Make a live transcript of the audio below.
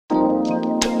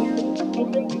Hi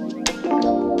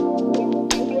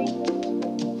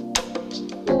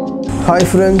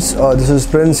friends, this is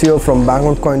Prince here from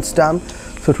Banknotecoinstamp.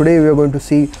 So today we are going to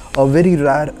see a very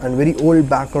rare and very old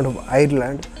banknote of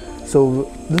Ireland.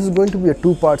 So this is going to be a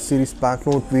two-part series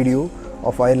banknote video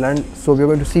of Ireland. So we are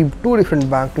going to see two different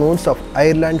banknotes of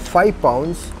Ireland,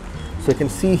 £5. So you can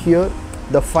see here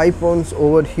the £5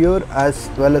 over here as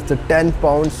well as the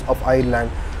 £10 of Ireland.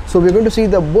 So we are going to see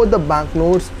both the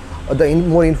banknotes,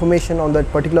 more information on that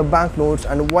particular banknotes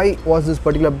and why was this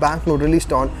particular banknote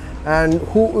released on, and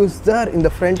who is there in the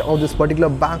front of this particular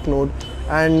banknote,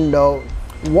 and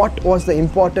what was the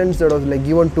importance that was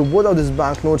given to both of these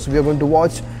banknotes. We are going to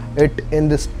watch it in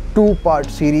this two-part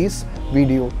series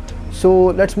video. So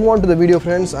let's move on to the video,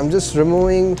 friends. I'm just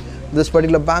removing this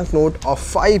particular banknote of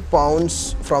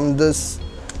 £5 from this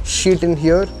sheet in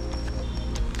here.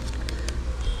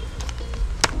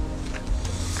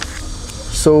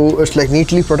 So it's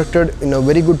neatly protected in a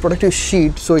very good protective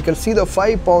sheet. So you can see the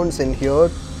 £5 in here.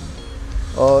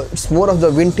 It's more of the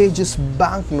vintageous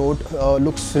banknote.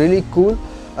 Looks really cool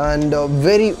and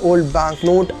very old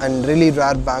banknote and really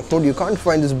rare banknote. You can't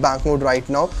find this banknote right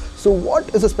now. So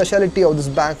what is the speciality of this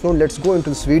banknote? Let's go into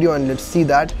this video and let's see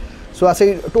that. So as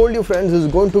I told you, friends, this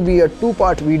is going to be a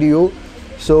two-part video.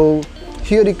 So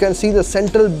here you can see the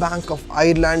Central Bank of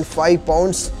Ireland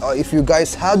 £5. If you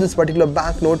guys have this particular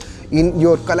banknote in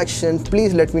your collection,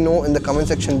 please let me know in the comment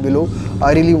section below.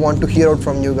 I really want to hear out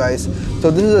from you guys. So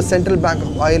this is the Central Bank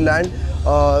of Ireland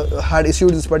had issued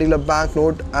this particular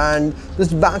banknote, and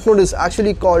this banknote is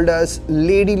actually called as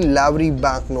Lady Lavery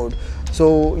Banknote.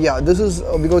 So yeah, this is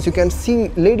because you can see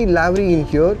Lady Lavery in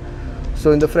here.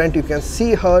 So in the front you can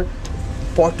see her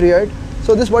portrait.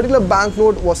 So this particular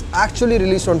banknote was actually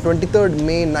released on 23rd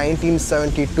May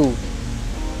 1972.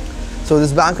 So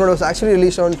this banknote was actually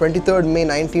released on 23rd May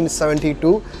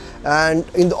 1972, and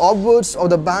in the obverse of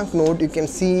the banknote you can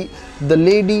see the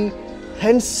Lady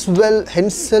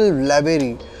Hazel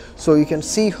Lavery. So you can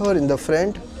see her in the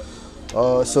front.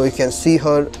 So you can see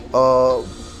her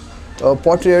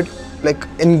portrait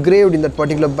engraved in that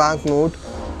particular banknote.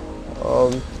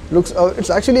 It's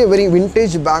actually a very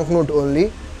vintage banknote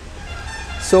only.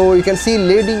 So you can see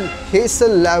Lady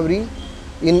Hazel Lavery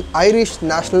in Irish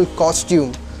national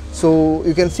costume. So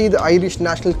you can see the Irish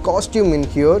national costume in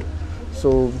here.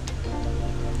 So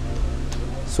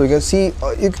you can see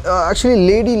actually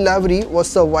Lady Lavery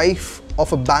was the wife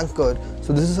of a banker.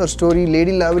 So this is her story.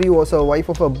 Lady Lavery was a wife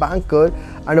of a banker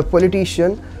and a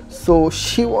politician. So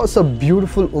she was a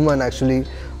beautiful woman actually.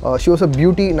 She was a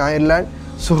beauty in Ireland.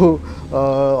 So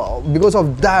because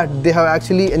of that, they have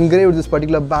actually engraved this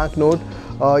particular banknote,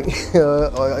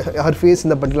 her face in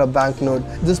the particular banknote.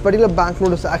 This particular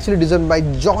banknote was actually designed by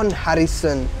John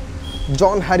Harrison.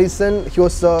 John Harrison, he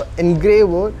was the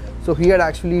engraver. So he had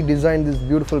actually designed this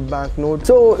beautiful banknote.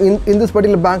 So in this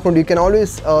particular banknote, you can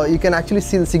always you can actually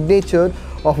see the signature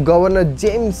of Governor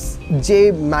James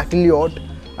J. McElligott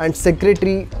and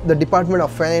Secretary the Department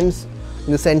of Finance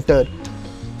in the center.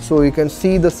 So you can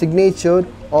see the signature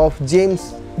of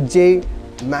James J.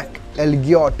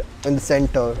 McElligott in the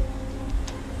center.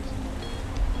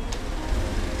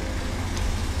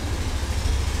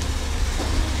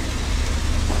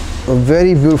 A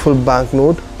very beautiful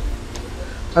banknote.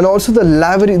 And also the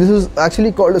Lavery, this is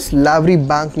actually called as Lavery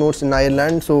banknotes in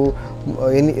Ireland. So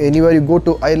anywhere you go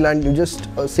to Ireland, you just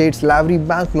say it's Lavery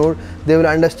banknote, they will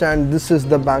understand this is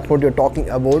the banknote you're talking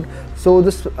about. So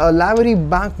this Lavery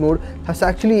banknote has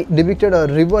actually depicted a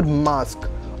river mask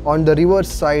on the reverse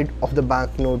side of the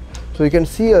banknote. So you can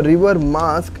see a river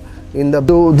mask in the,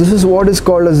 so this is what is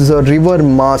called as a river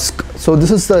mask. So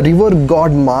this is the river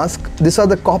god mask. These are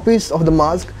the copies of the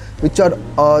mask which are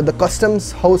the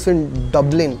customsHouse in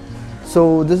Dublin.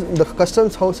 So the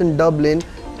customsHouse in Dublin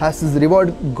has this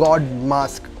river god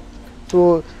mask.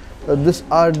 So these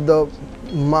are the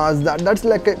masks that's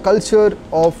like a culture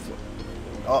of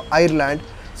Ireland.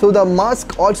 So the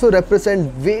mask also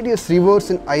represent various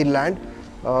rivers in Ireland.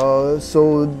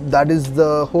 So that is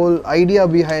the whole idea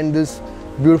behind this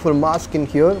beautiful mask in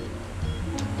here.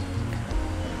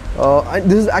 And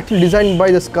this is actually designed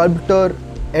by the sculptor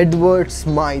Edward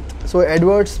Smythe. So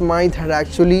Edward Smythe had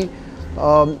actually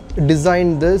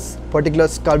designed this particular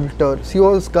sculptor. He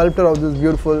was a sculptor of this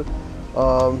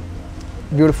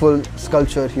beautiful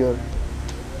sculpture here.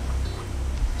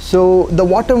 So the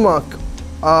watermark,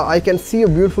 I can see a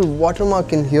beautiful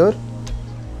watermark in here.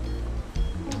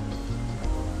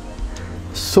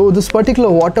 So this particular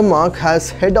watermark has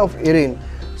head of Erin.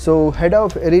 So head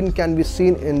of Erin can be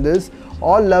seen in this.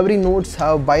 All Lavery notes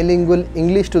have bilingual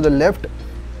English to the left.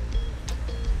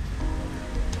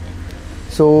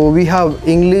 So we have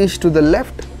English to the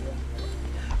left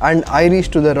and Irish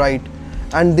to the right.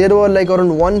 And there were like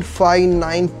around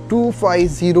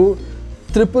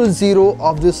 159,250,000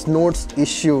 of these notes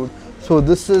issued. So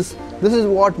this is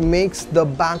what makes the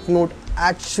banknote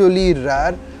actually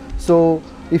rare. So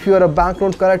if you are a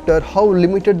banknote collector, how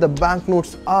limited the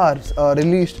banknotes are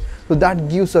released, so that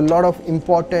gives a lot of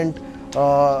important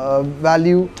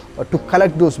value to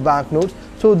collect those banknotes.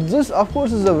 So this of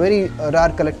course is a very rare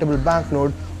collectible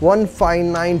banknote.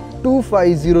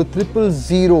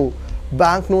 159,250,000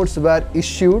 banknotes were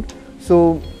issued.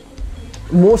 So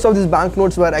most of these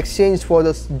banknotes were exchanged for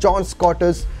the John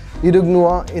Scotus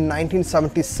Uruguay in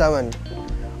 1977,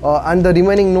 and the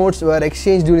remaining notes were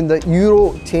exchanged during the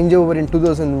Euro changeover in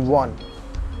 2001.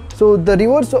 So the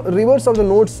reverse of the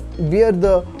notes bear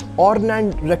the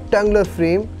ornate rectangular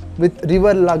frame with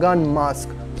river lagan mask.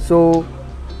 So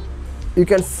you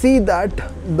can see that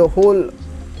the whole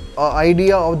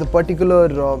idea of the particular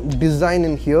design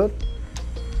in here.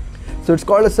 So it's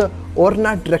called as a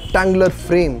ornate rectangular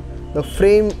frame. The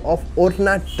frame of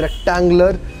ornate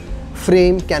rectangular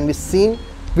frame can be seen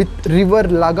with river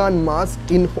lagan mask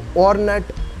in ornate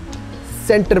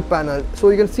center panel. So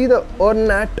you can see the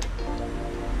ornate,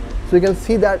 so you can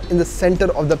see that in the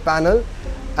center of the panel,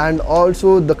 and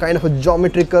also the kind of a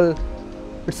geometrical,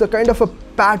 it's a kind of a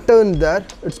pattern there.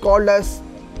 It's called as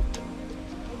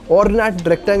ornate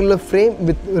rectangular frame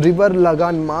with river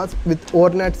lagan mask with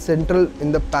ornate central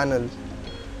in the panel.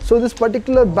 So this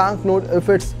particular banknote, if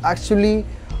it's actually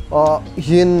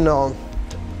in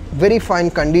very fine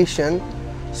condition,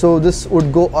 so this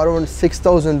would go around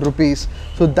 6,000 rupees.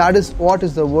 So that is what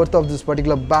is the worth of this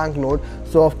particular banknote.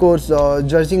 So of course,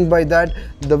 judging by that,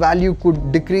 the value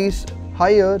could decrease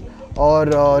higher or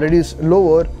reduce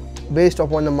lower based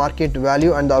upon the market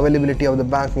value and the availability of the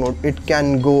banknote. It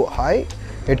can go high,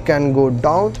 it can go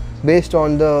down based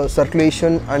on the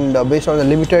circulation and based on the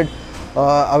limited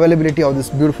availability of this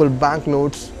beautiful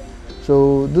banknotes.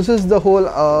 So this is the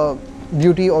whole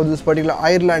beauty of this particular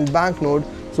Ireland banknote.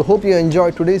 So hope you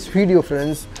enjoyed today's video,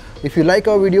 friends. If you like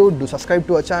our video, do subscribe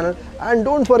to our channel, and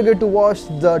don't forget to watch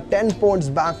the 10 pounds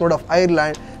banknote of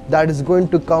Ireland that is going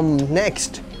to come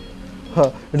next.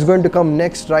 It's going to come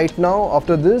next right now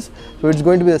after this. So it's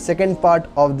going to be the second part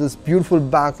of this beautiful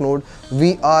banknote.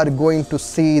 We are going to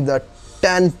see the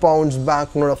 10 pounds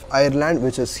banknote of Ireland,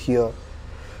 which is here.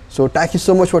 So thank you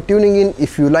so much for tuning in.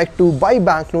 If you like to buy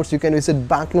banknotes, you can visit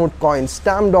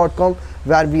Banknotecoinstamp.com,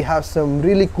 where we have some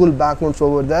really cool banknotes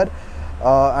over there,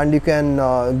 and you can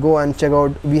go and check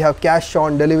out. We have cash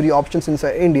on delivery options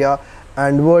inside India,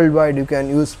 and worldwide you can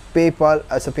use PayPal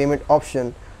as a payment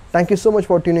option. Thank you so much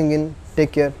for tuning in.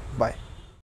 Take care.